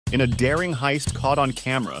In a daring heist caught on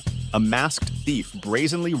camera, a masked thief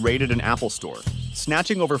brazenly raided an Apple store,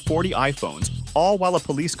 snatching over 40 iPhones, all while a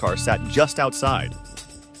police car sat just outside.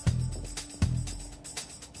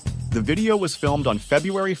 The video was filmed on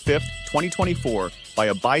February 5th, 2024, by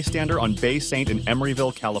a bystander on Bay St. in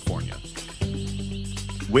Emeryville, California.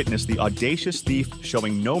 Witness the audacious thief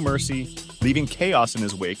showing no mercy, leaving chaos in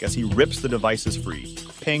his wake as he rips the devices free,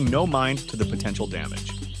 paying no mind to the potential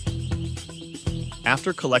damage.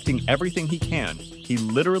 After collecting everything he can, he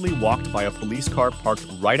literally walked by a police car parked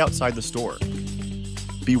right outside the store.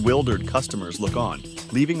 Bewildered customers look on,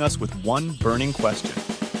 leaving us with one burning question.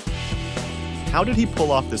 How did he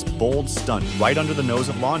pull off this bold stunt right under the nose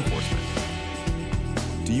of law enforcement?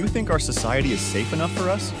 Do you think our society is safe enough for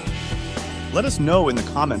us? Let us know in the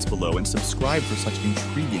comments below and subscribe for such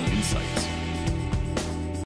intriguing insights.